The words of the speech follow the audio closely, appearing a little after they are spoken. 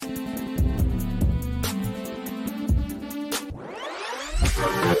Good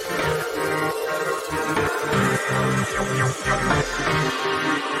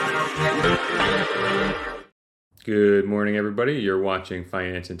morning, everybody. You're watching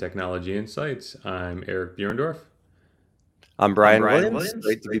Finance and Technology Insights. I'm Eric Bjorndorf. I'm Brian Williams.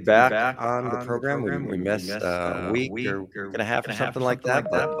 Great to be back on the program. We missed a week or and a half or something like that,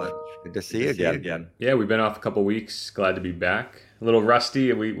 but good to see you again. Yeah, we've been off a couple weeks. Glad to be back. A little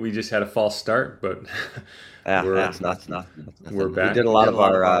rusty. We just had a false start, but that's nothing. We're back. We did a lot of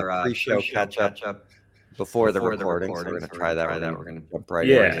our pre-show catch-up before the recording, so we're going to try that. We're going to jump right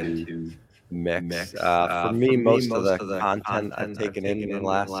into mix. For me, most of the content I've taken in the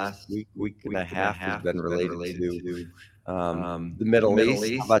last week and a half has been related to the Middle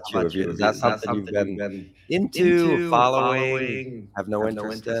East. How about you? Is that something you've been into, following, have no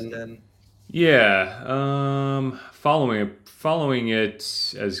interest in? Yeah, following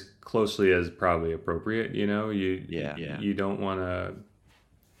it as closely as probably appropriate. You know, you don't want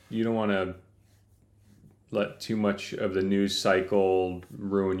to let too much of the news cycle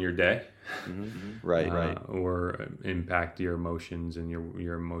ruin your day. Mm-hmm. Right. Or impact your emotions and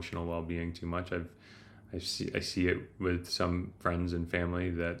your emotional well-being too much. I see it with some friends and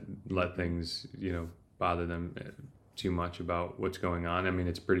family that let things, bother them too much about what's going on. I mean,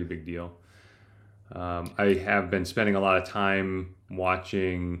 it's a pretty big deal. I have been spending a lot of time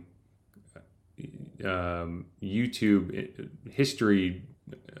watching YouTube history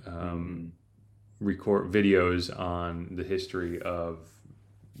record videos on the history of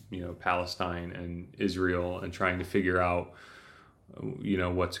Palestine and Israel, and trying to figure out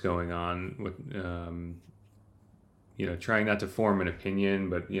what's going on with trying not to form an opinion,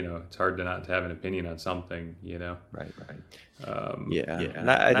 but it's hard not to have an opinion on something. Right. And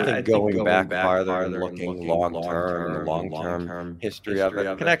I think going back farther and looking long term history of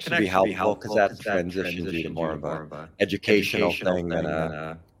it can actually be helpful, because that transitions you to more of a educational thing than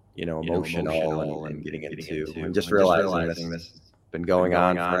a emotional and getting into, and just realizing this has been going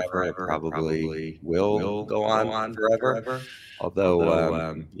on forever. It probably will go on forever. Although,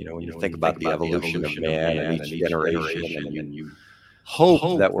 when you think about the evolution of man and each generation, and you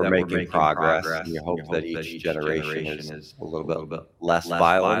hope that we're making progress, and you hope that each generation is a little bit less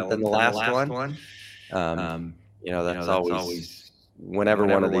violent than the last one. That's always, whenever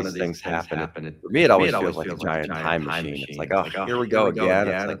one of these things happen, for me, it always feels like a giant time machine. It's like, oh, here we go again.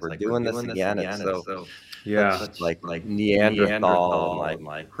 It's like we're doing this again. It's so... Yeah, it's like Neanderthal,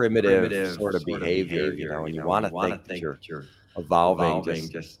 like primitive sort of behavior, and you want to think that you're evolving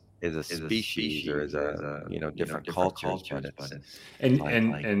just as a species or as a different cultures, but it's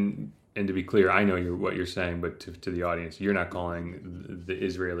and to be clear, I know what you're saying, but to the audience, you're not calling the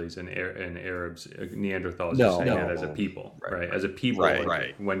Israelis and Arabs Neanderthals. You're saying that as a people, right? As a people,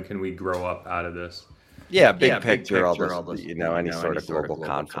 right? When can we grow up out of this? Yeah, big picture, all this, any sort of global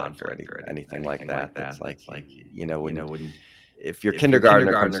conflict or anything like that. That's like, when if your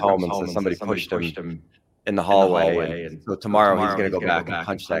kindergartner comes home and says somebody pushed him in the hallway, and so tomorrow he's going to go back and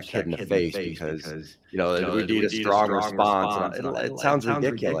punch that kid in the face because we need a strong response. It sounds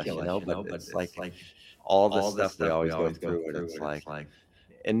ridiculous, but it's like all the stuff we always go through, and it's like,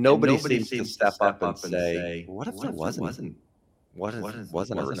 and nobody seems to step up and say, what if there wasn't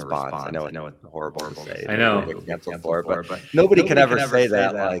a response? I know it's horrible to say. I know. But nobody can ever say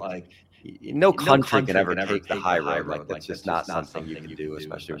that. Like, no country can ever take the high road. Like, that's just not something you can do,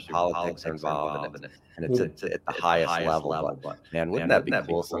 especially when politics are involved and it's at the highest level. But man, wouldn't that be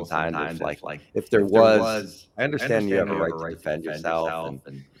cool sometimes? If there was, I understand you have a right to defend yourself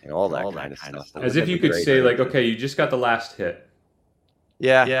and all that kind of stuff. As if you could say, like, okay, you just got the last hit.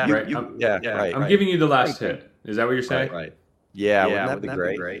 Yeah. Right. I'm giving you the last hit. Is that what you're saying? Right. Yeah, wouldn't that be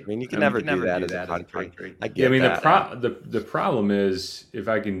great? I mean, you can never do that as a country. I get that. The problem is, if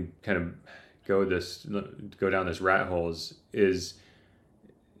I can kind of go down this rat hole, is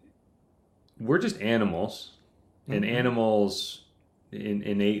we're just animals, and animals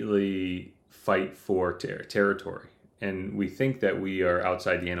innately fight for territory, and we think that we are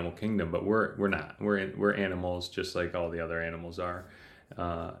outside the animal kingdom, but we're not. We're animals just like all the other animals are.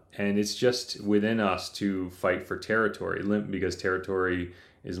 And it's just within us to fight for territory, because territory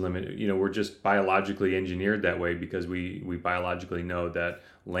is limited. We're just biologically engineered that way, because we biologically know that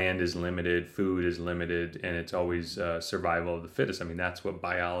land is limited, food is limited, and it's always survival of the fittest. I mean, that's what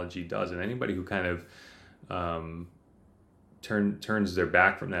biology does. And anybody who kind of turns their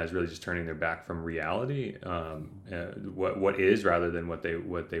back from that is really just turning their back from reality, what is, rather than what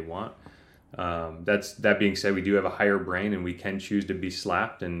they want. That being said, we do have a higher brain, and we can choose to be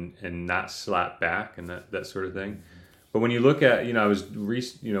slapped and not slap back, and that sort of thing. But when you look at, I was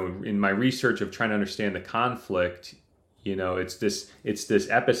in my research of trying to understand the conflict, It's this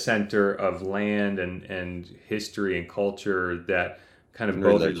epicenter of land and history and culture that kind of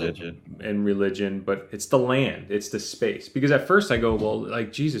both and religion, but it's the land, it's the space. Because at first I go, well,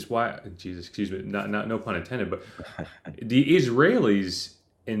 like Jesus, excuse me, not no pun intended, but the Israelis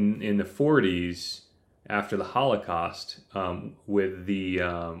in the 40s after the Holocaust, with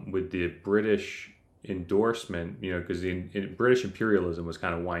the British endorsement, because the British imperialism was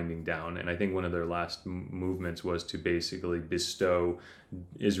kind of winding down, and I think one of their last movements was to basically bestow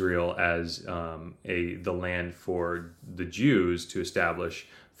Israel as the land for the Jews to establish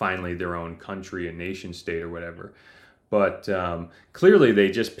finally their own country and nation state or whatever. But clearly they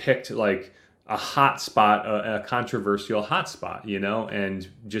just picked like a hot spot, a controversial hot spot, and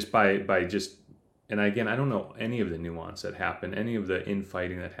just by just. And again, I don't know any of the nuance that happened, any of the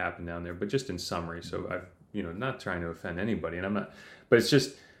infighting that happened down there, but just in summary. So I've, not trying to offend anybody, and I'm not, but it's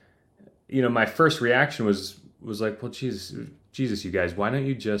just, my first reaction was like, well, Jesus, you guys, why don't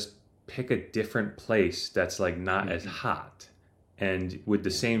you just pick a different place that's like not as hot, and with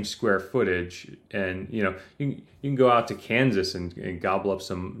the same square footage, and you can go out to Kansas and gobble up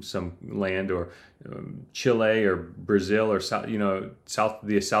some land, or Chile or Brazil or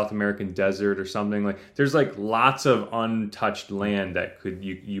the South American desert or something. Like there's like lots of untouched land that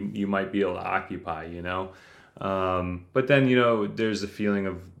you might be able to occupy, but then there's the feeling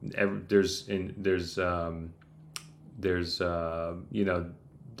of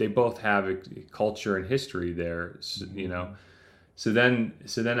they both have a culture and history there, So then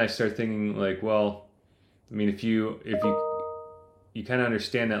I start thinking like, well, I mean, if you kind of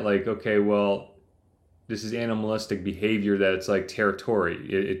understand that, like, okay, well, this is animalistic behavior, that it's like territory.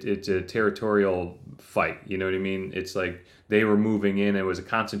 It's a territorial fight. You know what I mean? It's like they were moving in. It was a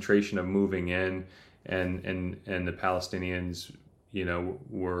concentration of moving in, and the Palestinians,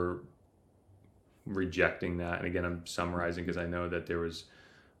 were rejecting that. And again, I'm summarizing because I know that there was,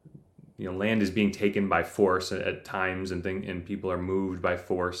 land is being taken by force at times, and people are moved by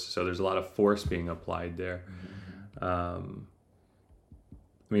force. So there's a lot of force being applied there. I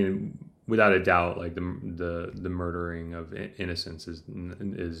mean, without a doubt, like the murdering of innocents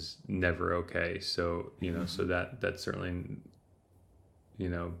is never okay. So so that certainly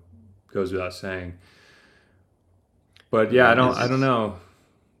goes without saying. But yeah, I don't know.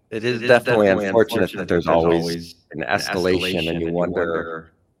 It is definitely unfortunate that there's always an escalation, and you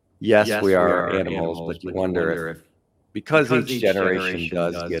wonder. Yes, we are animals, but you wonder if, because each generation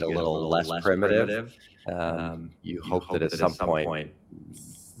does get a little less primitive, you hope that at some point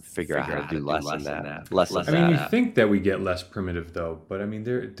figure out how to do less of that. I mean, you think that we get less primitive, though, but I mean,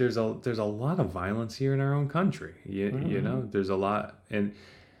 there's a lot of violence here in our own country. There's a lot, and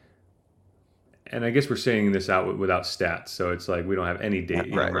I guess we're saying this out without stats, so it's like we don't have any data.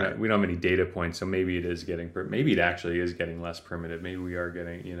 Right. We don't have any data points, so maybe it actually is getting less primitive. Maybe we are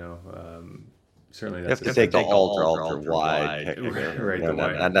getting, certainly that's you have to take the ultra wide, right?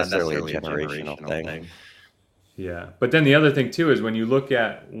 Not necessarily a generational thing. Yeah, but then the other thing too is when you look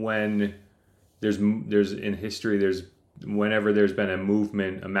at when there's in history, whenever there's been a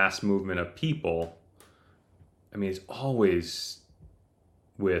mass movement of people, I mean, it's always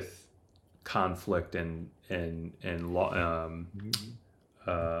with conflict and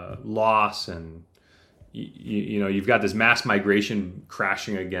loss, and you've got this mass migration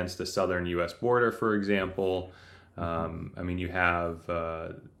crashing against the southern U.S. border, for example. I mean, you have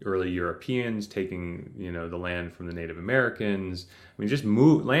early Europeans taking the land from the Native Americans. I mean, just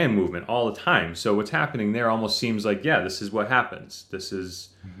land movement all the time. So what's happening there almost seems like, yeah, this is what happens. This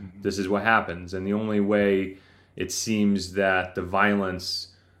is what happens, and the only way it seems that the violence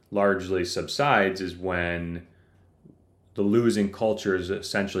largely subsides is when the losing culture is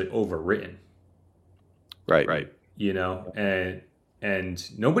essentially overwritten. Right.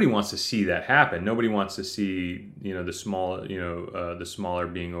 And nobody wants to see that happen. Nobody wants to see the smaller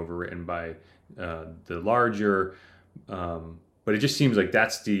being overwritten by the larger. But it just seems like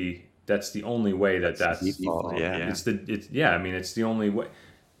that's the only way that's default. It's the only way.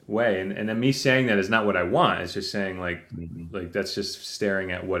 And then me saying that is not what I want. It's just saying like that's just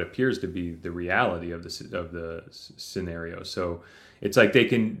staring at what appears to be the reality of the scenario. So it's like they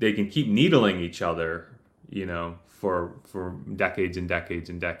can keep needling each other, for decades and decades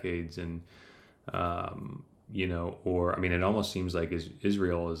and decades, and or I mean, it almost seems like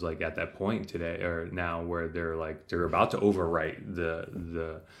Israel is like at that point today or now where they're about to overwrite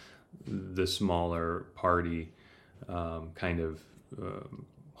the smaller party, kind of.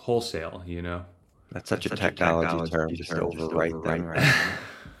 Wholesale, That's such a technology term, just to overwrite them, right?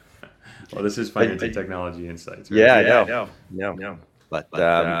 Well, this is Financial Technology Insights, right? Yeah, I know. But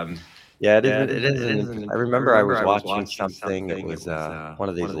Yeah, it is. I remember I was watching something. It was one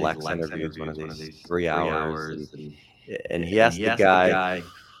of these Lex interviews, one of these 3 hours, and he asked the guy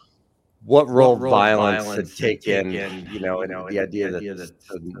what role violence had taken, and the idea that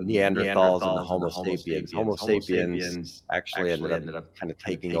the Neanderthals and the Homo sapiens. Homo sapiens actually ended up kind of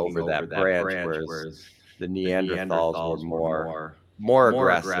taking over that branch, whereas the Neanderthals were more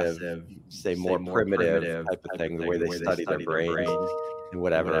aggressive, say more primitive type of thing, the way they study their brains and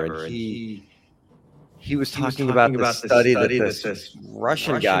whatever. And he was talking about the study that this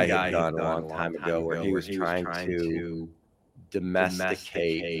Russian guy had done a long time ago, where he was trying to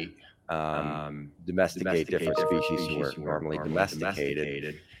domesticate different species who weren't normally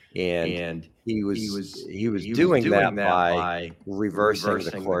domesticated, and he was doing that by reversing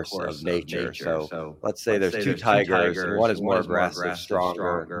the course of nature. So let's say there's 2 tigers, and one is more aggressive,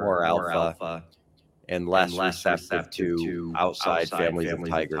 stronger, more alpha, and less receptive to outside families of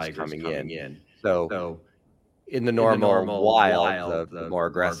tigers coming in. So in the normal wild, the more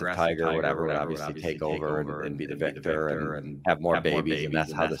aggressive tiger or whatever would obviously take over and be the victor and have more babies, and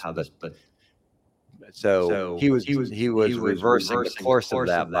that's how this. So he was reversing the course of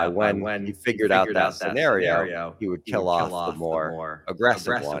that by when he figured out that scenario, he would kill off the more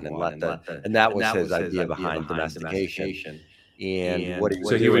aggressive one and that was his idea behind domestication. And what he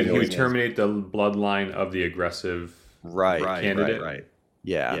was doing, he would terminate the bloodline of the aggressive candidate. Right.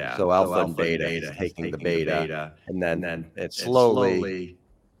 Yeah. So alpha and beta is taking the beta, and then it slowly,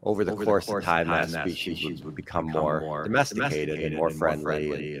 over the course of time, that species would become more domesticated and more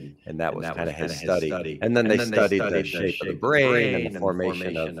friendly, and that was kind of his study. And then they studied the shape of the brain and the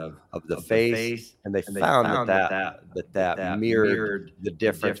formation of the face, and they found that mirrored the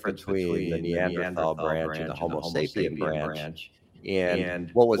difference between the Neanderthal branch and the Homo sapien branch.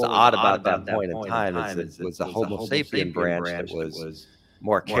 And what was odd about that point in time is it was the Homo sapien branch that was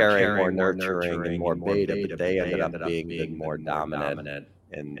more caring, more nurturing, and more beta, but they ended up being the more dominant,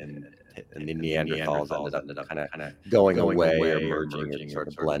 and the Neanderthals ended up kind of going away or merging or sort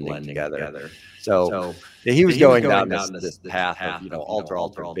of blending together. So he was going down this path of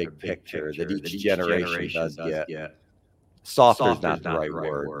ultra big picture that each generation does get. Softer is not the right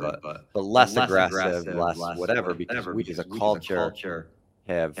word, but less aggressive, less whatever, because we as a culture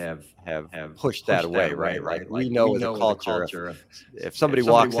have pushed that away, right? Like we know as a culture, if somebody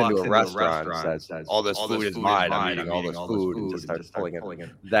walks into a restaurant and says, "All this food is mine, I'm eating all this food," and just starts pulling it,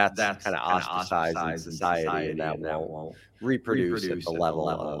 that's kind of ostracized in society, and that won't reproduce at the level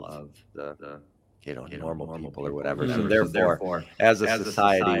of the normal people or whatever. So therefore, as a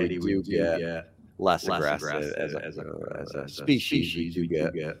society, we do get less aggressive. As a species, we do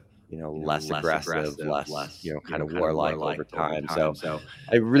get less aggressive, less kind of warlike over time. So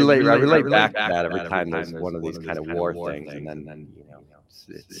I relate back to that every time there's one of these kind of war things, and then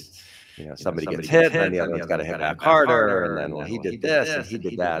somebody gets hit, and then the other one's got to hit back harder, and then he did this and he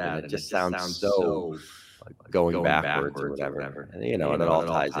did that, and it just sounds so like going backwards or whatever. And it all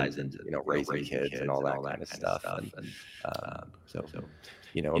ties into raising kids and all that kind of stuff. I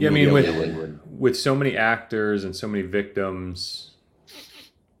mean, with so many actors and so many victims.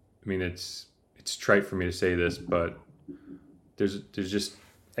 I mean, it's trite for me to say this, but there's just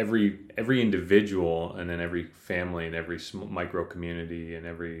every individual, and then every family, and every micro community, and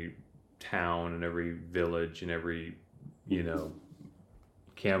every town, and every village, and every what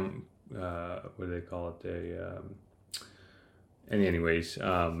do they call it? Anyways,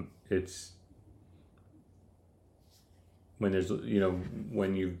 it's when there's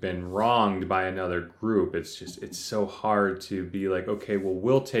when you've been wronged by another group, it's so hard to be like, okay, well,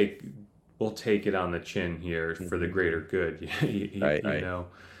 we'll take it on the chin here for the greater good.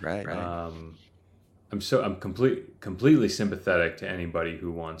 Right. I'm completely sympathetic to anybody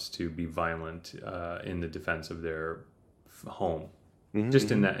who wants to be violent in the defense of their home. Just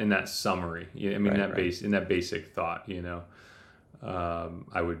in that summary. In that basic thought. I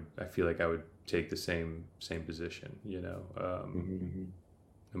feel like I would take the same position, no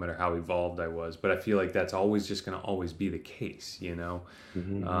matter how evolved I was, but I feel like that's always just going to always be the case,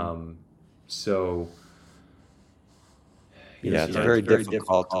 so it's very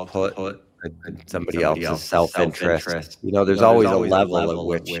difficult to put somebody else's self-interest. There's always a level at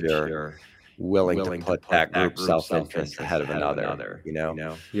which you're willing to put that group's self-interest ahead of another.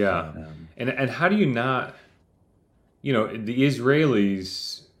 And how do you not, the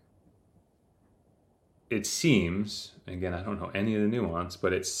Israelis, it seems, again, I don't know any of the nuance,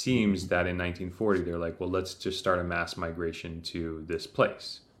 but it seems that in 1940 they're like, well, let's just start a mass migration to this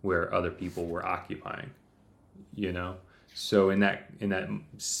place where other people were occupying, So in that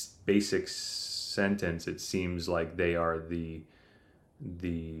basic sentence, it seems like they are the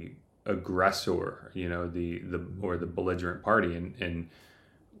aggressor, the belligerent party. And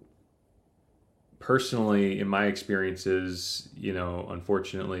personally, in my experiences,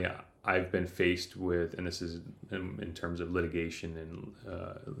 unfortunately, I've been faced with, and this is in terms of litigation and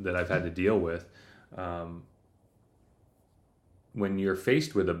that I've had to deal with, when you're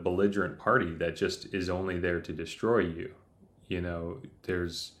faced with a belligerent party that just is only there to destroy you,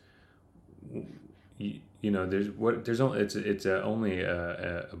 there's only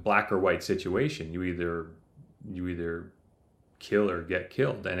a black or white situation. You either kill or get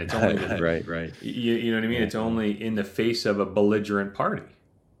killed, and it's only right. You know what I mean? Yeah. It's only in the face of a belligerent party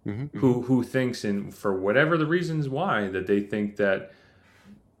who thinks, and for whatever the reasons why, that they think that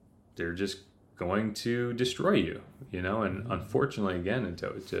they're just going to destroy you, and unfortunately, again,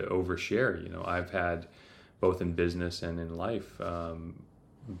 to overshare, I've had, both in business and in life,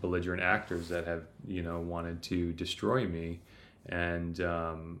 belligerent actors that have, wanted to destroy me. And,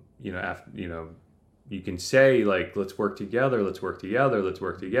 after, you can say, like, let's work together,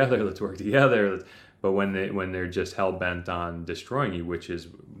 but when they're just hell-bent on destroying you, which is,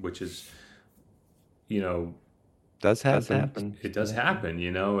 does happen. It does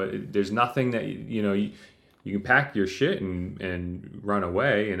happen. There's nothing that you can pack your shit and run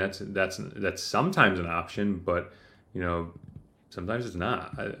away, and that's sometimes an option, but sometimes it's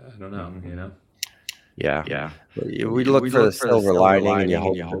not. I don't know. Yeah. We look for the silver lining,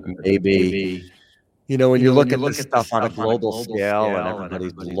 and you hope maybe. When you look at this stuff on a global scale, and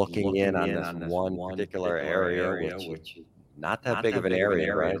everybody's looking in on this one particular area, which is not that big of an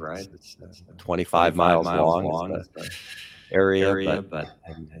area, right? It's 25 miles long, the area, but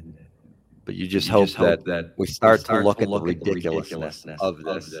you just hope that we start to look at the ridiculousness of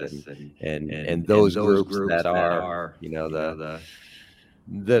this, and those groups that are,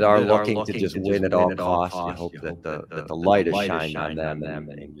 that are looking to just win at all costs. You hope that the light is shined on them,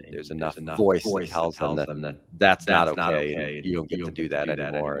 and there's enough voice that tells them that that's not okay, and you don't get to do that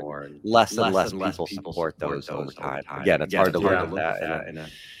anymore. And less and less people support those over time. Again, it's hard to look at that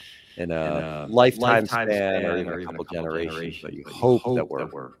in a lifetime span or even a couple generations, but you hope that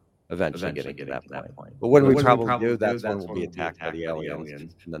we're eventually getting to that point. But when we probably do, that's when we'll be attacked by the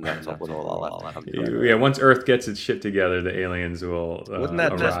aliens, and then that's when we'll all come together. Yeah, once Earth gets its shit together, the aliens will Wouldn't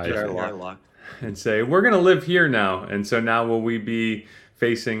that just be our luck? And say, we're going to live here now. And so now will we be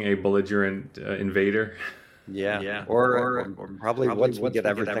facing a belligerent invader? Yeah. Or probably once we get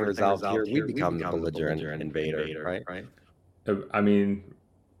everything resolved here, we become the belligerent invader, right? I mean,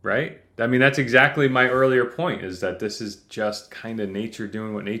 right? I mean, that's exactly my earlier point, is that this is just kind of nature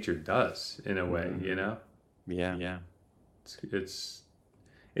doing what nature does, in a way, Yeah.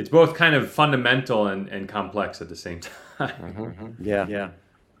 It's both kind of fundamental and complex at the same time. Yeah.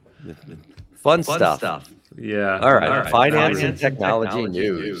 Fun stuff. Yeah. All right. Finance and technology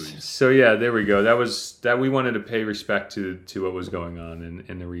news. So yeah, there we go. That we wanted to pay respect to what was going on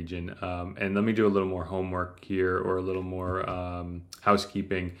in the region. And let me do a little more homework here, or a little more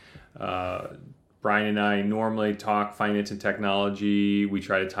housekeeping. Brian and I normally talk finance and technology. We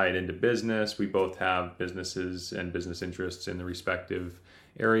try to tie it into business. We both have businesses and business interests in the respective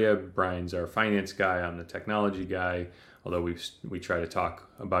area. Brian's our finance guy. I'm the technology guy. Although we try to talk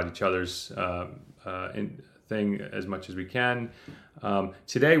about each other's thing as much as we can.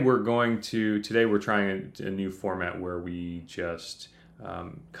 Today we're trying a new format where we just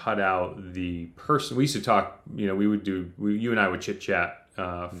cut out the person. We used to talk. You and I would chit chat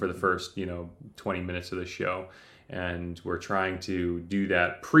for the first 20 minutes of the show, and we're trying to do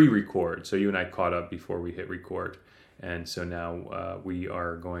that pre-record. So you and I caught up before we hit record. And so now we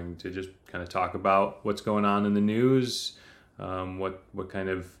are going to just kind of talk about what's going on in the news, what kind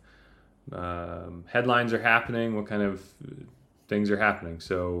of headlines are happening, what kind of things are happening.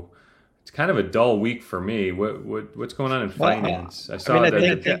 So it's kind of a dull week for me. What's going on in finance? I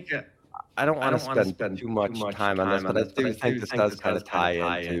don't want to spend too much time on this, but I do think this does kind of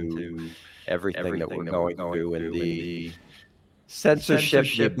tie into everything that we're going through, and the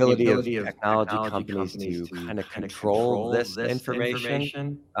censorship, the ability of technology companies to kind of control this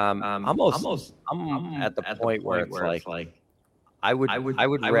information. I'm at the point where it's like I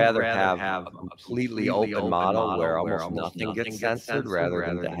would rather have a completely open model where almost nothing gets censored, rather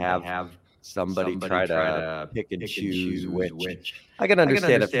than to have somebody try to pick and choose which. I can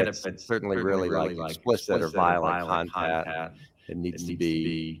understand if it's certainly really like explicit or violent content. It needs to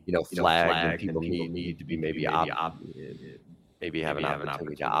be flagged, and people need to be maybe have an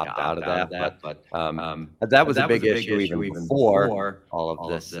opportunity to opt out of that. But that was a big issue even before all of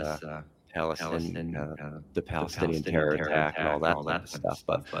this the Palestinian terror attack and all that type of stuff.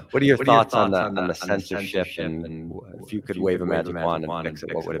 But what are your thoughts on the censorship? And if you could wave a magic wand and fix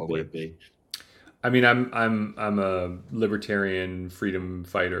it, what would it be? I mean, I'm a libertarian freedom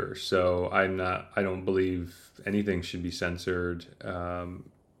fighter, so I don't believe anything should be censored,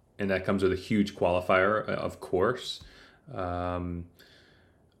 and that comes with a huge qualifier, of course. I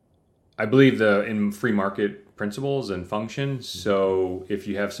believe in free market principles and functions. So if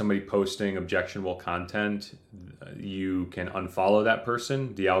you have somebody posting objectionable content, you can unfollow that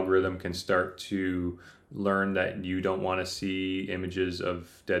person. The algorithm can start to learn that you don't want to see images of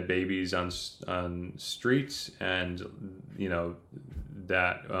dead babies on streets, and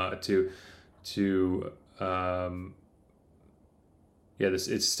that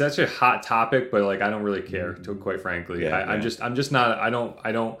it's such a hot topic, but like I don't really care, quite frankly. I'm just not. I don't.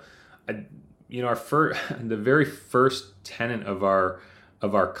 The very first tenet of our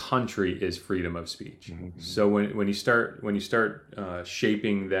country is freedom of speech. Mm-hmm. So when you start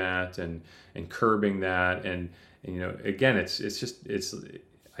shaping that and curbing that, and again, it's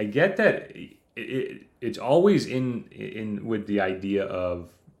I get that it's always in with the idea of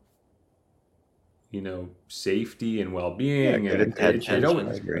safety and well-being, and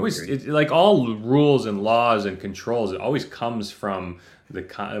it like all rules and laws and controls, it always comes from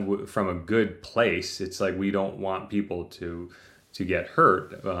from a good place. It's like we don't want people to get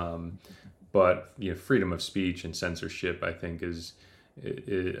hurt, but freedom of speech and censorship, I think, is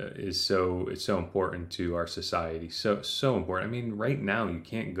so important to our society. So important. I mean, right now you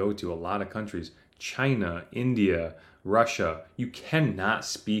can't go to a lot of countries, China, India, Russia. You cannot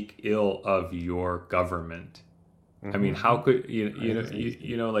speak ill of your government. Mm-hmm. I mean, how could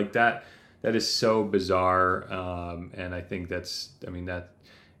like that? That is so bizarre, and I think that's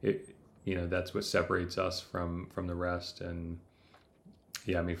what separates us from the rest. And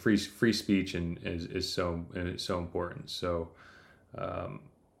free speech is so important. So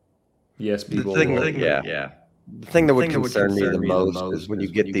yes, people. The thing that would concern me the most is when you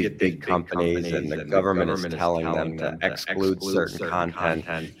get these big companies and the government is telling them to exclude certain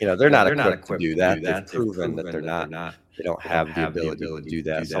content. They're not equipped to do that. They've proven that they're not. They don't have the ability to do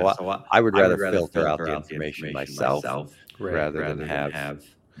that. So I would rather filter out the information myself rather than have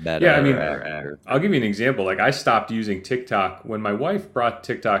Meta. I'll give you an example. Like, I stopped using TikTok when my wife brought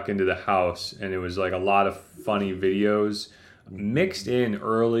TikTok into the house, and it was like a lot of funny videos mixed in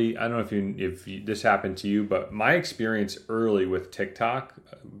early. I don't know if this happened to you, but my experience early with TikTok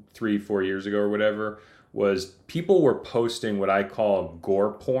 3-4 years ago or whatever was people were posting what I call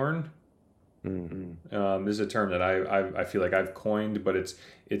gore porn. Mm-hmm. This is a term that I feel like I've coined, but it's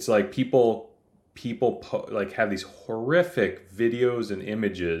like people like have these horrific videos and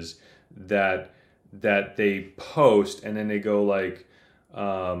images that they post, and then they go like,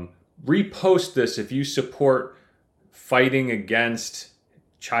 repost this if you support fighting against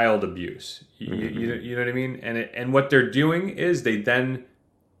child abuse. You know what I mean? And what they're doing is they then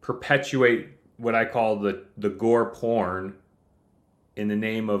perpetuate what I call the gore porn in the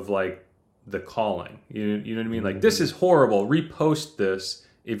name of like the calling. You know what I mean? Like, this is horrible. Repost this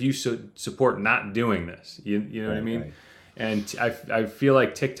if you support not doing this. You know what I mean? Right. And I feel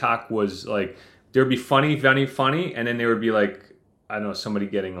like TikTok was like, there'd be funny, and then there would be like, I don't know, somebody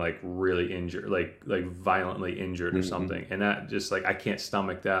getting like really injured, like violently injured or something. And that just like, I can't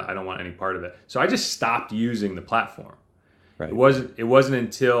stomach that. I don't want any part of it. So I just stopped using the platform. Right. It wasn't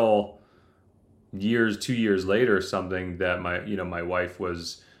until 2 years later or something that my wife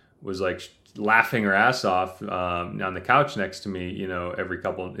was like laughing her ass off on the couch next to me,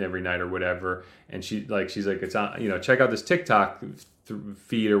 every night or whatever. And she's like, it's on, check out this TikTok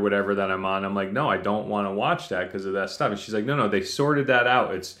feed or whatever that I'm on. I'm like, no, I don't want to watch that because of that stuff. And she's like, no, they sorted that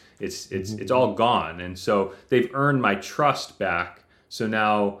out. It's all gone. And so they've earned my trust back. So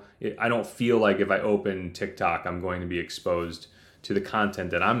now I don't feel like if I open TikTok, I'm going to be exposed to the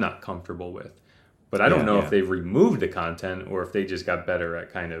content that I'm not comfortable with. But I don't know if they've removed the content or if they just got better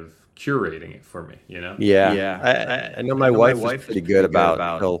at kind of curating it for me, I know my wife is pretty good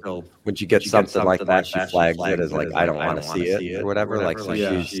about when she gets something like that, she flags it as like, I don't want to see it or whatever. Like, so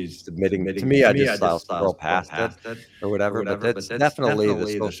she's submitting to me. I just scroll past it or whatever. But that's definitely the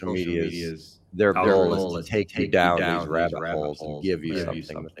social media's their goal is to take you down these rabbit holes and give you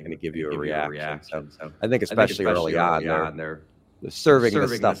something that's going to give you a reaction. So I think especially early on, they're serving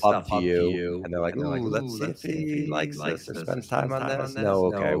this stuff up to you, and they're like, let's see if he likes this or spends time on this. No,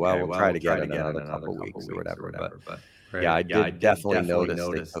 okay, well, we'll try to get it in another couple weeks or whatever. But I did definitely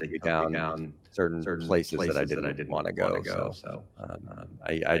notice they took you down certain places that I didn't want to go. So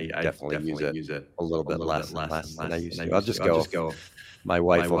I definitely use it a little bit less and less than I used to. I'll just go. My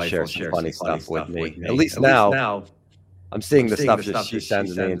wife will share some funny stuff with me. At least now I'm seeing the stuff that she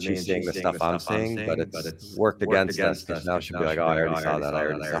sends me, and she's seeing the stuff I'm seeing, but it's worked against us because now she'll be like, "Oh, I already saw that. I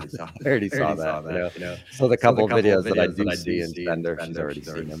already saw that." You know. So the couple of videos that I do see and send her, she's already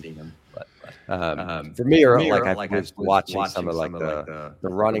seen them. But for me, I was watching some of the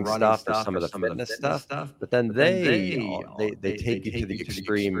running stuff or some of the fitness stuff, but then they take you to the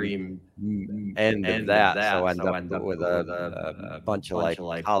extreme end of that. So I end up with a bunch of like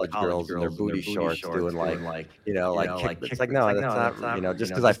college girls in their booty shorts doing like it's like, no, that's not,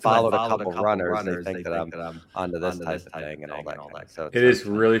 just because I followed a couple runners, they think that I'm onto this type of thing and all that. So it is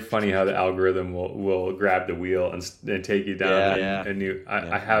really funny how the algorithm will grab the wheel and take you down.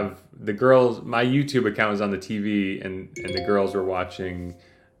 I have the girls. My YouTube account was on the TV, and the girls were watching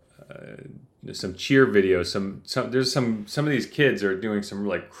some cheer videos. Some of these kids are doing some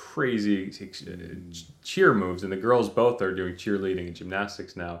like crazy cheer moves, and the girls both are doing cheerleading and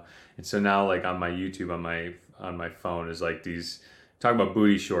gymnastics now. And so now, like on my YouTube on my phone is like these talking about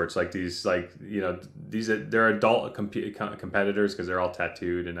booty shorts, like these they're adult competitors because they're all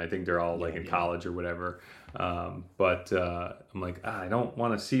tattooed, and I think they're all in college or whatever. But I'm like, I don't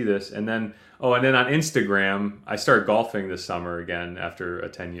want to see this. And then on Instagram, I started golfing this summer again after a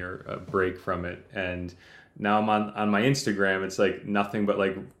 10-year break from it. And now I'm on my Instagram. It's like nothing but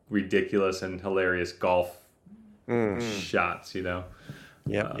like ridiculous and hilarious golf shots,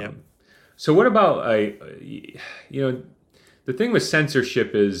 Yeah. So what about, the thing with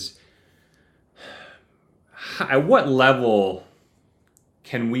censorship is at what level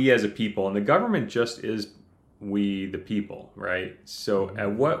can we as a people, and the government just is we the people, right? So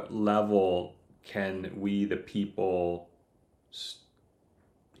at what level can we the people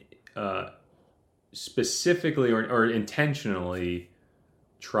specifically or intentionally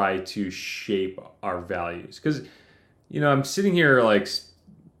try to shape our values? Because, I'm sitting here like,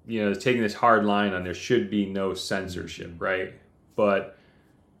 taking this hard line on there should be no censorship, right? But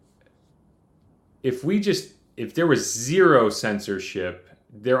if there was zero censorship,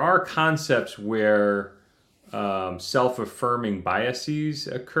 there are concepts where self-affirming biases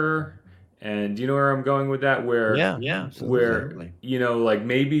occur. And do you know where I'm going with that? Where like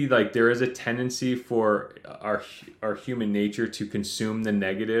maybe like there is a tendency for our human nature to consume the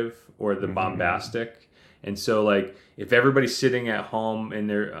negative or the bombastic. And so like if everybody's sitting at home in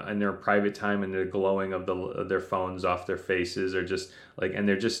their private time and they're glowing of their phones off their faces, or just like, and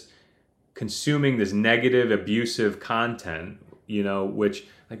they're just consuming this negative, abusive content, which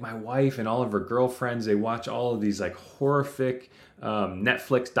like my wife and all of her girlfriends, they watch all of these like horrific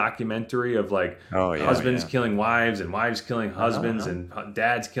Netflix documentary of like husbands killing wives and wives killing husbands and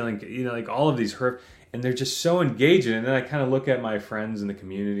dads killing, like all of these and they're just so engaging. And then I kind of look at my friends in the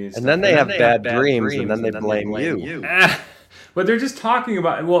community and stuff. And then they have bad dreams, and then they blame you. But they're just talking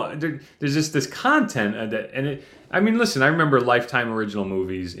about, there's just this content listen, I remember Lifetime original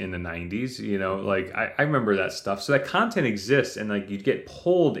movies in the 90s, like I remember that stuff. So that content exists, and like you'd get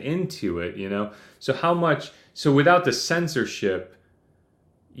pulled into it, so without the censorship,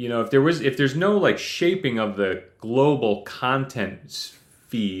 if there's no like shaping of the global content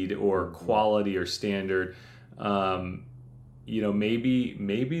feed or quality or standard, maybe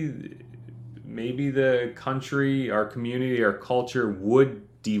the country, our community, our culture would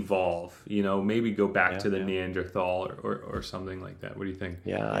devolve, maybe go back to the Neanderthal or something like that. What do you think?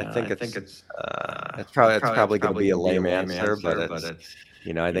 I think it's probably going to be a lame answer, but it's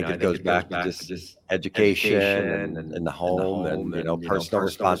I think it goes back to just education and the home and personal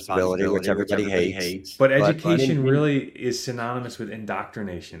responsibility, which everybody hates. But education really is synonymous with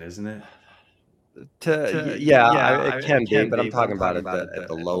indoctrination, isn't it? It can be, but I'm talking about it at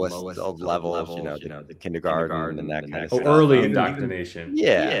the lowest of levels, the kindergarten and that kind of stuff. Early indoctrination.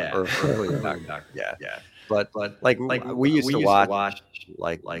 Early indoctrination. But like we used to watch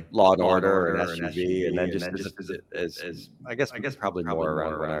like Law and Order and SUV, and then just as I guess probably more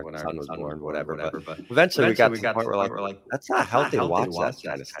around when our son was born, whatever. But eventually we got to the point where we're like, that's not healthy to watch that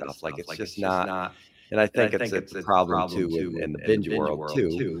kind of stuff. Like it's just not. And I think it's a problem too in the binge world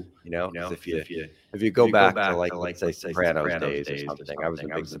too. If you go back to like let's say Sopranos days or something, I was a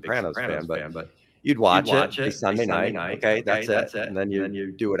big Sopranos fan, but You'd watch it every Sunday night. Okay, that's it. And then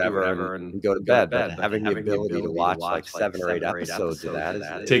you do whatever and go to bed. But having the ability to watch like 7 or 8 episodes of that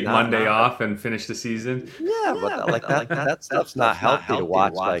is take Monday off and finish the season. Yeah, but like that stuff's not healthy to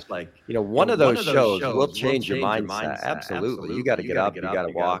watch. Like, one of those shows will change your mindset. Absolutely. You got to get up, you got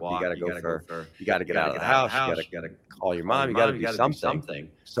to walk, you got to you got to get out of the house, you got to call your mom, you got to do something.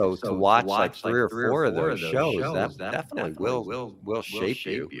 So to watch like 3 or 4 of those shows, that definitely will shape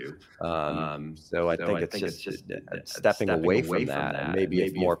you. So I think it's just stepping away from that, and maybe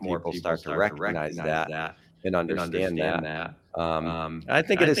if more people start to recognize that and understand that. I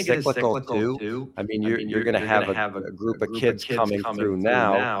think it is cyclical too. I mean, you're going to have a group of kids coming through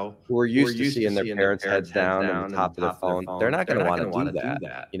now who are used to seeing their parents' heads down and the top of their phone. They're not going to want to do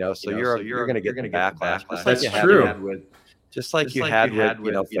that, So you're going to get the backlash. That's true. Just like you had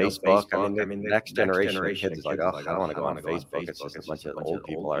with Facebook. I mean, the next generation of kids is like, oh, I don't want to go on Facebook. It's just a bunch of old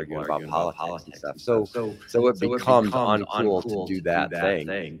people arguing about politics and stuff. So it becomes uncool to do that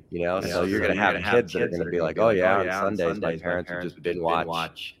thing, So you're going to have kids that are going to be like, oh yeah, on Sundays my parents would just binge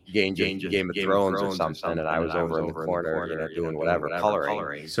watch Game of Thrones or something, and I was over in the corner, doing whatever,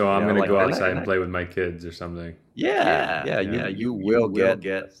 coloring. So I'm going to go outside and play with my kids or something. You will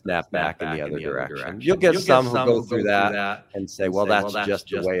get snapped back in the other direction. You'll get some who go through that and say, well, that's just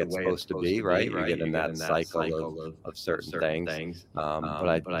the way it's supposed to be, right? You get in that cycle of certain things.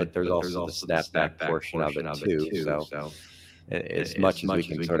 But there's also the snapback portion of it too. So as much as we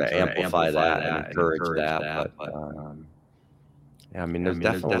can sort of amplify that and encourage that, but I mean, there's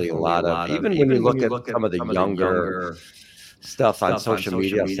definitely a lot of, even when you look at some of the younger stuff on social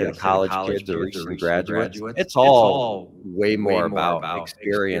media, say the college kids or recent graduates, it's all way more about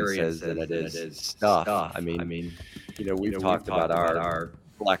experiences than it is stuff. I mean, we've talked about our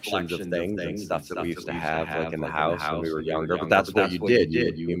collections of things and stuff that we used to have like in the house when we were younger, but that's what you did. You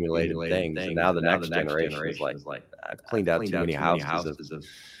accumulated things. And now the next generation is like, I've cleaned out too many houses of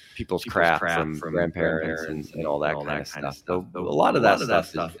people's crap from grandparents and all that kind of stuff. So a lot of that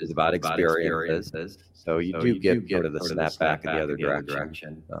stuff is about experiences. So you do get sort of the snapback in the other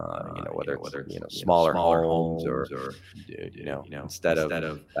direction. Whether it's smaller homes or instead of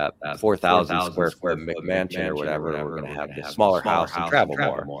that 4,000 square foot mansion or whatever, we're going to have the smaller house and travel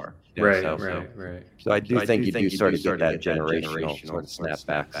more. Right. So I do think you do sort of get that generational sort of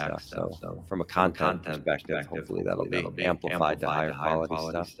snapback stuff. So from a content perspective, hopefully that'll be amplified to higher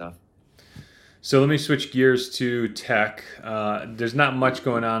quality stuff. So let me switch gears to tech. There's not much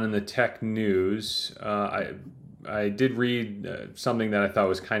going on in the tech news. I did read something that I thought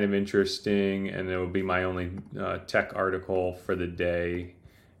was kind of interesting, and it will be my only tech article for the day.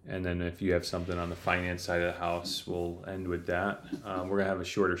 And then if you have something on the finance side of the house, we'll end with that. We're going to have a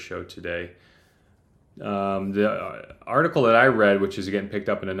shorter show today. The article that I read, which is getting picked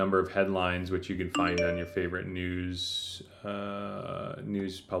up in a number of headlines, which you can find on your favorite news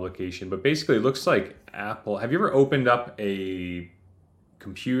publication, but basically it looks like Apple. Have you ever opened up a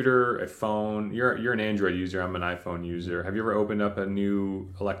computer, a phone? You're an Android user. I'm an iPhone user. Have you ever opened up a new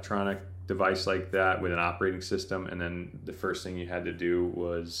electronic device like that with an operating system, and then the first thing you had to do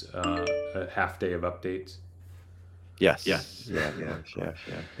was a half day of updates? Yes. Yeah.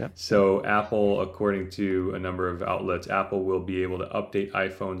 So Apple, according to a number of outlets, Apple will be able to update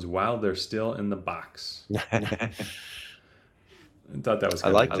iPhones while they're still in the box. I thought that was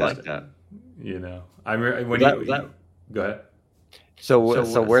kind of like that. Go ahead. So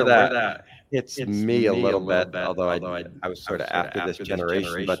where that hits me a little bit, although I was sort of after this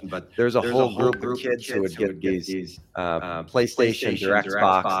generation, but there's a whole group of kids who would get these PlayStation or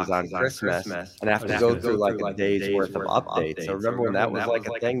Xboxes on Christmas and have to go through like a day's worth of updates. So remember when that was like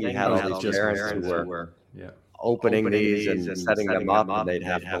a thing? You had all these parents who were opening these and setting them up, and they'd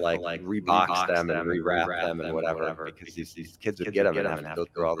have to like rebox them and rewrap them and whatever, because these kids would get them and have to go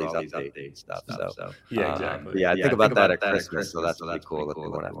through all these updates and stuff. So yeah, exactly. I think about that at Christmas, so that's really cool that they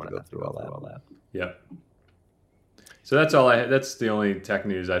won't have to go through all that. Yeah. So that's the only tech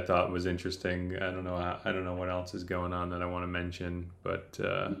news I thought was interesting. I don't know what else is going on that I want to mention, but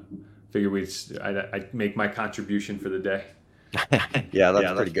figure I'd make my contribution for the day.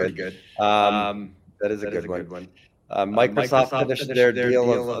 That's pretty good. That is a good one. Microsoft finished their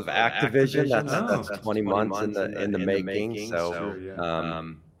deal of Activision. That's 20 months in the making. So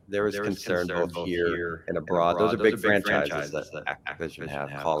there was concern both here and abroad. Those are big franchises that Activision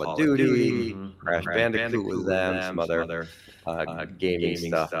have. Call of Duty, Crash Bandicoot was them, some other gaming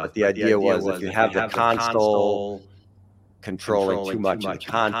stuff. But the idea was if you have the console controlling too much of the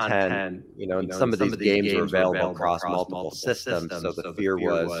content, and some of these games are available across multiple systems. So the fear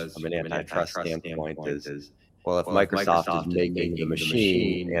was, from an antitrust standpoint, is Well, if Microsoft is making the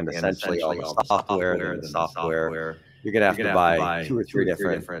machine and essentially all the software, then the software, you're going to have to buy 2 or 3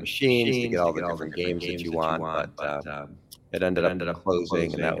 different machines to get all the different games that you want. But it ended up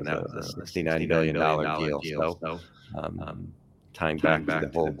closing, and that was a $69 billion deal. So tying back to the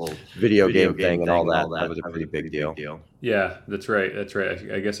whole video game thing and all that was a pretty big deal. Yeah, that's right.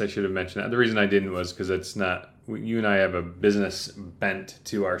 I guess I should have mentioned that. The reason I didn't was because it's not. You and I have a business bent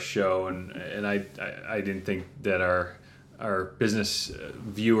to our show, and I didn't think that our business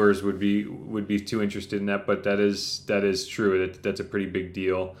viewers would be too interested in that. But that is true. That's a pretty big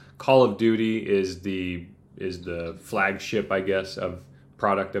deal. Call of Duty is the flagship, I guess, of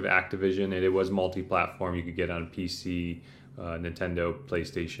product of Activision, and it was multi-platform. You could get on PC, Nintendo,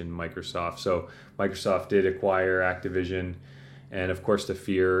 PlayStation, Microsoft. So Microsoft did acquire Activision, and of course the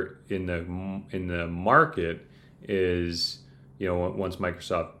fear in the market is, once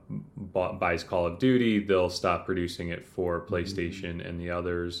Microsoft buys Call of Duty, they'll stop producing it for PlayStation and the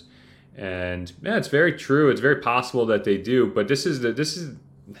others. And yeah, it's very true. It's very possible that they do, but this is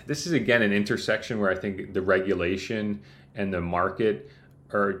again an intersection where I think the regulation and the market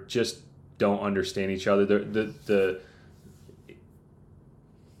are just don't understand each other.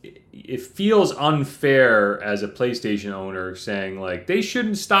 It feels unfair as a PlayStation owner saying like they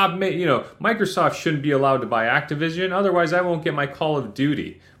shouldn't stop Microsoft shouldn't be allowed to buy Activision, otherwise I won't get my Call of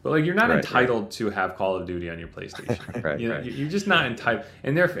Duty. But like you're not entitled to have Call of Duty on your PlayStation. You're just not entitled.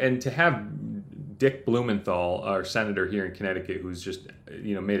 And to have Dick Blumenthal, our senator here in Connecticut, who's just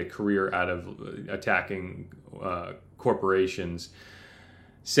made a career out of attacking corporations,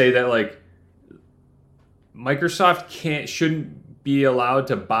 say that like Microsoft shouldn't be allowed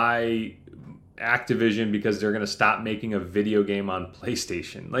to buy Activision because they're going to stop making a video game on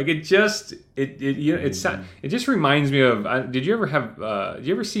PlayStation. Like it just reminds me of. Did you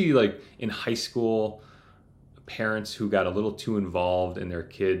ever see like in high school parents who got a little too involved in their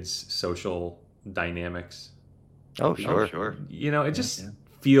kids' social dynamics? Oh, sure. It just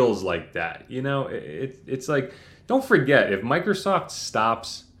feels like that. It's like, don't forget, if Microsoft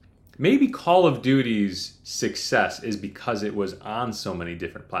stops. Maybe Call of Duty's success is because it was on so many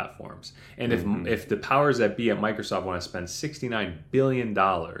different platforms. And if the powers that be at Microsoft want to spend $69 billion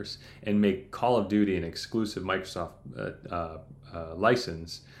and make Call of Duty an exclusive Microsoft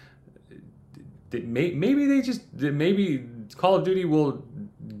license, maybe Call of Duty will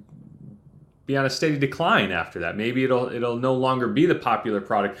be on a steady decline after that. Maybe it'll no longer be the popular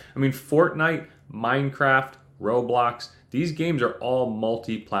product. I mean, Fortnite, Minecraft, Roblox, these games are all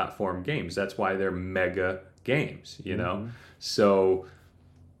multi-platform games. That's why they're mega games, So,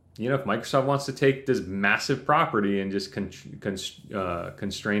 if Microsoft wants to take this massive property and just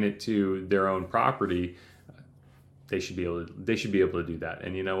constrain it to their own property, they should be able to do that.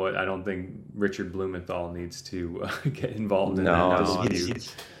 And you know what? I don't think Richard Blumenthal needs to get involved in that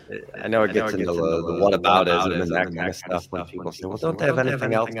dispute. I know it gets into the whataboutism and that kind of stuff when people say, well, don't they have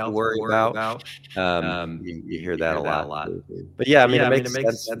anything else to worry about? You hear that a lot. But yeah, I mean, it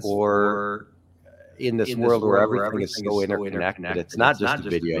makes sense for in this world where everything is so interconnected. It's not just a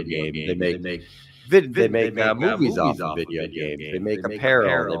video game. They make movies off of video games. They make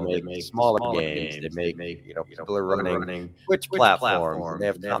apparel. They make smaller games. They make people are running Twitch platforms. And they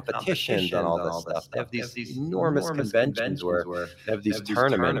have competitions on all this stuff. They have these enormous conventions where they have these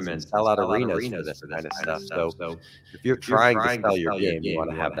tournaments and sell out arenas for this kind of stuff. So if you're trying to sell your game, you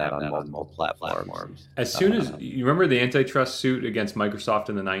want to have that on multiple platforms. As soon as you remember the antitrust suit against Microsoft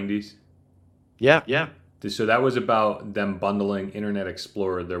in the 90s? Yeah. So that was about them bundling Internet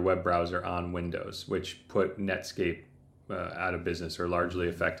Explorer, their web browser, on Windows, which put Netscape out of business or largely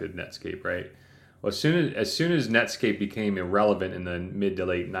affected Netscape, right? Well, as soon as Netscape became irrelevant in the mid to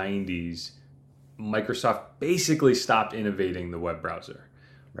late 90s, Microsoft basically stopped innovating the web browser.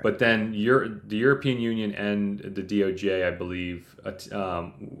 Right. But then the European Union and the DOJ, I believe,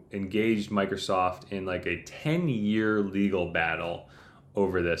 engaged Microsoft in like a 10-year legal battle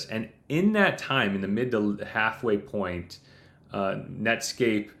over this. And in that time, in the mid to halfway point,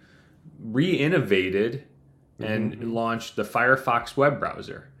 Netscape re-innovated and launched the Firefox web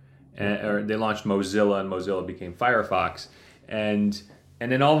browser. Or they launched Mozilla, and Mozilla became Firefox. And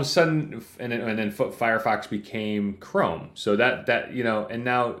then all of a sudden, and then Firefox became Chrome. So that and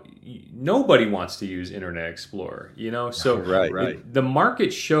now nobody wants to use Internet Explorer. So right. The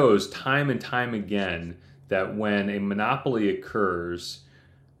market shows time and time again that when a monopoly occurs,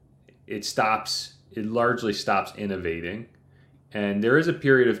 it largely stops innovating. And there is a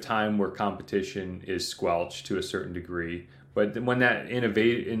period of time where competition is squelched to a certain degree. But when that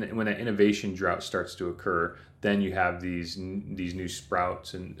innovation drought starts to occur, then you have these new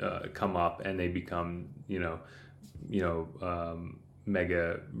sprouts and come up, and they become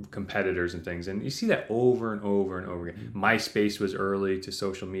mega competitors and things. And you see that over and over and over again. MySpace was early to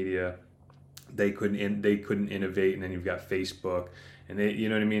social media. They couldn't innovate, and then you've got Facebook, and they, you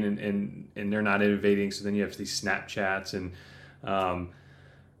know what I mean, and they're not innovating. So then you have these Snapchats, and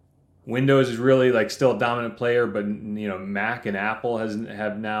Windows is really like still a dominant player, but Mac and Apple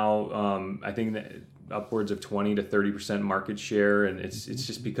have now I think that upwards of 20 to 30% market share, and it's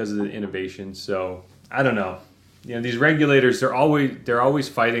just because of the innovation. So I don't know. These regulators, they're always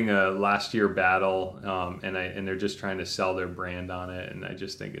fighting a last year battle, and they're just trying to sell their brand on it, and I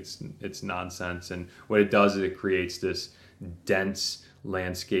just think it's nonsense. And what it does is it creates this dense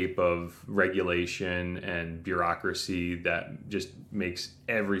landscape of regulation and bureaucracy that just makes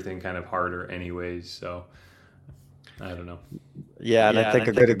everything kind of harder anyways. So I don't know. Yeah, and I think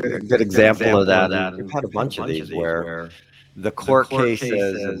a good example of that, we've had a bunch of these where the court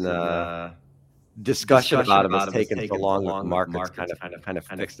cases and the discussion about them has taken so long that the market's kind of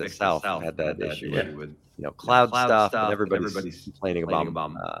fixed itself. Had that issue with cloud stuff, and everybody's complaining about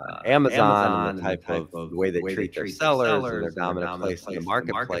Amazon and the type of the way they treat their sellers and their dominant place in the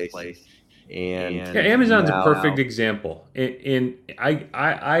marketplace. And Amazon's a perfect example.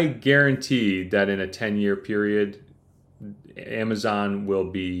 I guarantee that in a 10-year period, Amazon will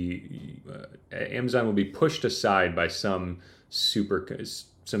be pushed aside by some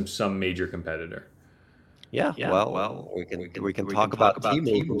major competitor. Yeah. Well, we can talk about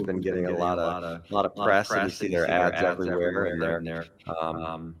Temu, who's been getting a lot of press, and you see their ads everywhere, and they're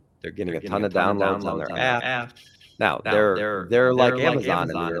getting a ton of downloads on their app. Now they're like Amazon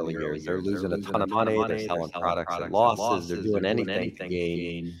in the early years. They're losing a ton of money. They're selling products at losses. They're doing anything to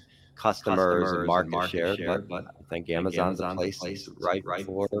gain customers and market share. But I think Amazon's a place right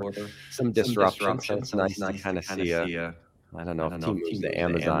for some disruption. So it's nice to kind of see I don't know if Temu's the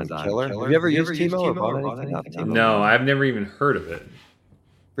Amazon killer. Have you ever used Temu or bought anything off Temu? No, I've never even heard of it.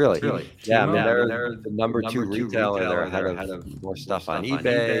 Really? Yeah, I mean, they're the number two retailer. They're ahead of more stuff on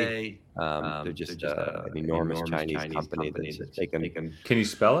eBay. They're just an enormous Chinese company that's taken. Can you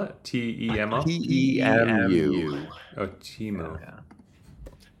spell it? Temo? Temu. Oh, Temu. Yeah.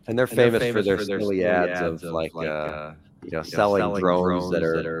 And they're famous for their silly ads of like selling drones that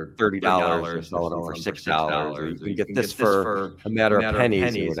are $30 or selling them for $6, or you can get this for a matter of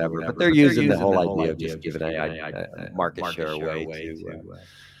pennies or whatever. But they're using the whole idea of just giving a market share away to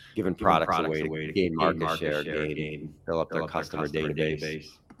giving products away to gain market share, fill up their customer database.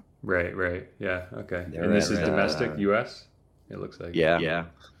 Right. Yeah. Okay. And this is domestic U.S. It looks like. Yeah.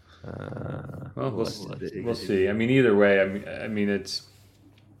 Well, we'll see. I mean, either way, I mean, it's.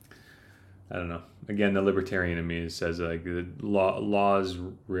 I don't know. Again, the libertarian in me says like the laws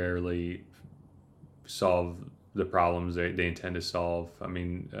rarely solve the problems they intend to solve. I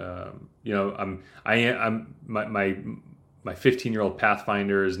mean, my 15-year-old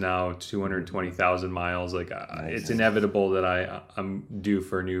Pathfinder is now 220,000 miles. Like it's inevitable that I'm due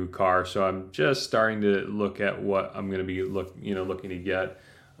for a new car. So I'm just starting to look at what I'm going to be looking to get.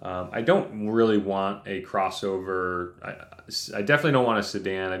 I don't really want a crossover. I definitely don't want a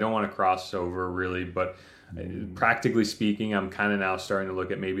sedan. I don't want a crossover really, but practically speaking, I'm kind of now starting to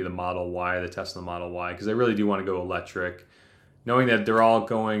look at maybe the Model Y, the Tesla Model Y, because I really do want to go electric. Knowing that they're all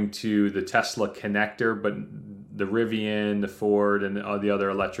going to the Tesla connector, but the Rivian, the Ford, and all the other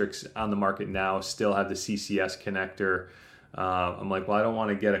electrics on the market now still have the CCS connector. I'm like, well, I don't want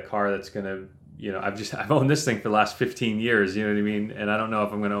to get a car that's going to, I've owned this thing for the last 15 years, you know what I mean? And I don't know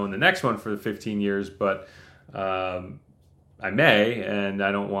if I'm going to own the next one for 15 years, but I may, and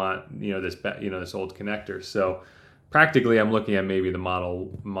I don't want, this old connector. So practically I'm looking at maybe the Model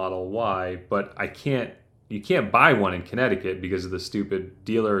Y, but you can't buy one in Connecticut because of the stupid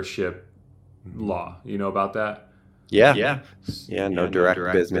dealership law. You know about that? Yeah. No direct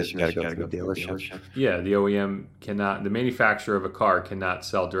business. You got to go through the dealership. Yeah, the OEM cannot. The manufacturer of a car cannot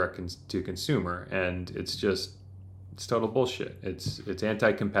sell direct to consumer, and it's total bullshit. It's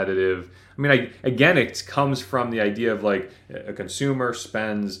anti-competitive. I mean, it comes from the idea of like a consumer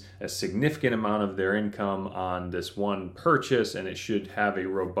spends a significant amount of their income on this one purchase, and it should have a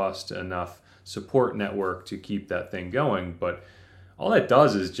robust enough support network to keep that thing going. But all that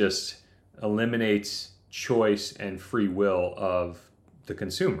does is just eliminates choice and free will of the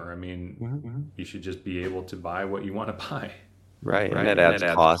consumer. I mean, you should just be able to buy what you want to buy. Right, and it adds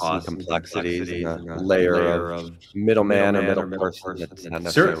costs and complexities and a layer of middleman or middle person that's not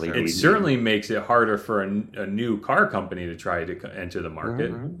necessarily It easy. certainly makes it harder for a new car company to try to enter the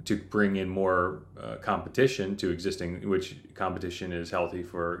market, to bring in more competition to existing, which competition is healthy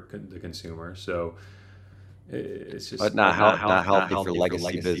for the consumer. So it's just But not healthy for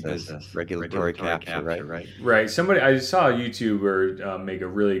legacy business, regulatory capture, right? Right. I saw a YouTuber make a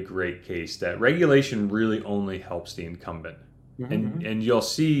really great case that regulation really only helps the incumbent. And you'll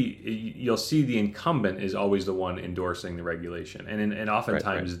see the incumbent is always the one endorsing the regulation, and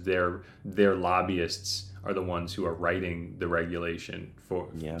oftentimes their lobbyists are the ones who are writing the regulation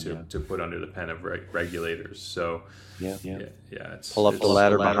to put under the pen of regulators. So it's pull up the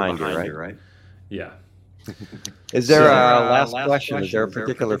ladder behind you, right? Yeah. Is there a last question? Is there a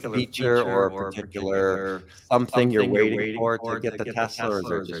particular feature or a particular something you're waiting for to get the Tesla, or is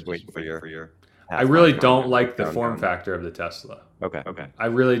there just waiting for your? I really don't like the form factor of the Tesla. Okay. I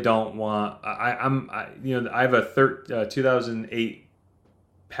really don't want. I have a 2008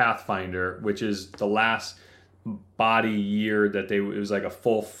 Pathfinder, which is the last body year that it was like a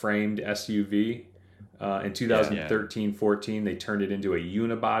full framed SUV. In 2013-14, they turned it into a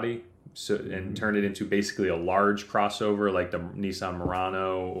unibody. And turned it into basically a large crossover like the Nissan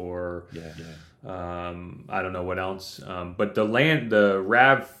Murano or I don't know what else. But the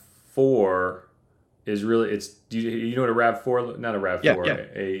RAV4 is really do you know what a RAV4? Not a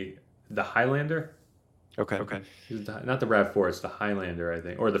RAV4, the Highlander. Okay. Not the RAV4, it's the Highlander, I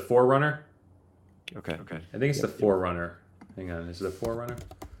think, or the 4Runner. Okay. I think it's the 4Runner. Hang on, is it the 4Runner?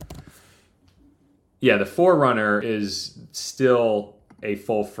 Yeah, the 4Runner is still a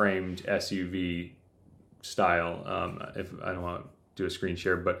full-framed SUV style. If I don't want to do a screen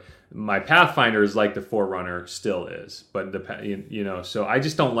share, but my Pathfinder is like the 4Runner still is. But so I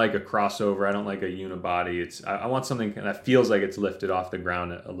just don't like a crossover. I don't like a unibody. I want something that feels like it's lifted off the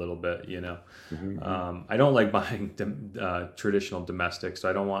ground a little bit. I don't like buying traditional domestics.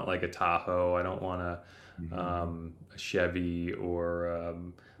 So I don't want like a Tahoe. I don't want a Chevy or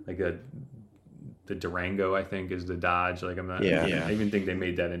like the Durango, I think, is the Dodge. Like I even think they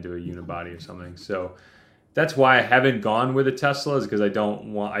made that into a unibody or something. So that's why I haven't gone with a Tesla, is because I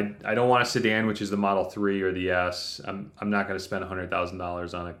don't want a sedan, which is the Model 3 or the S. I'm not going to spend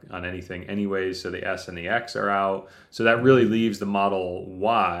 $100,000 on anything anyways. So the S and the X are out. So that really leaves the Model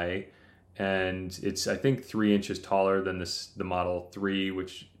Y, and it's I think 3 inches taller than the Model 3,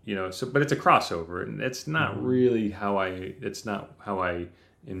 which but it's a crossover, and it's not really how I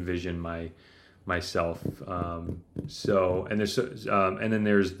envision myself. And then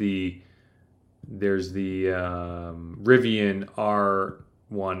there's the Rivian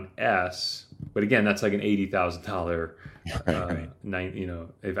R1S, but again, that's like an $80,000.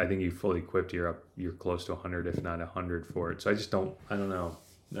 If I think you fully equipped, you're close to 100, if not 100 for it. So I don't know.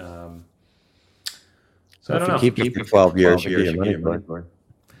 So I don't know. Keep it for 12 years, you get money for it.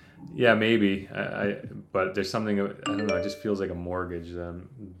 Yeah, maybe. But there's something, I don't know. It just feels like a mortgage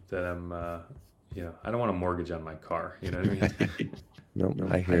that I'm. I don't want a mortgage on my car. You know what I mean? No,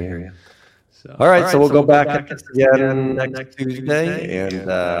 I hear you. So, all right, so we'll go back again next Tuesday, and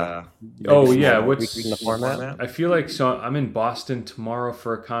what's the format? I feel like I'm in Boston tomorrow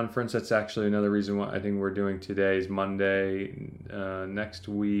for a conference. That's actually another reason why I think we're doing today is Monday. Next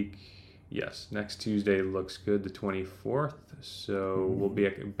week, yes, next Tuesday looks good, the 24th. So we'll be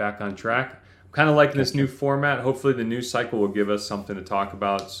back on track. I'm kind of liking this new format. Hopefully, the news cycle will give us something to talk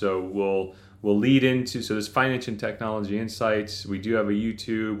about. So we'll lead into this Finance and Technology Insights. We do have a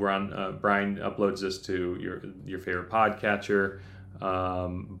YouTube. We're on. Brian uploads this to your favorite podcatcher,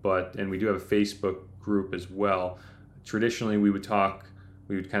 and we do have a Facebook group as well. Traditionally, we would kind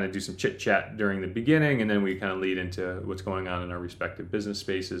of do some chit chat during the beginning, and then we kind of lead into what's going on in our respective business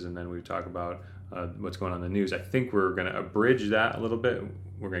spaces, and then we would talk about what's going on in the news. I think we're going to abridge that a little bit.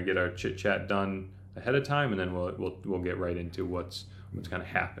 We're going to get our chit chat done ahead of time, and then we'll get right into what's kind of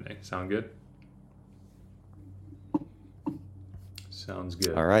happening. Sound good? Sounds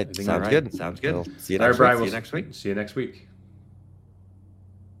good. All right. Sounds good. We'll see you next week. See you next week.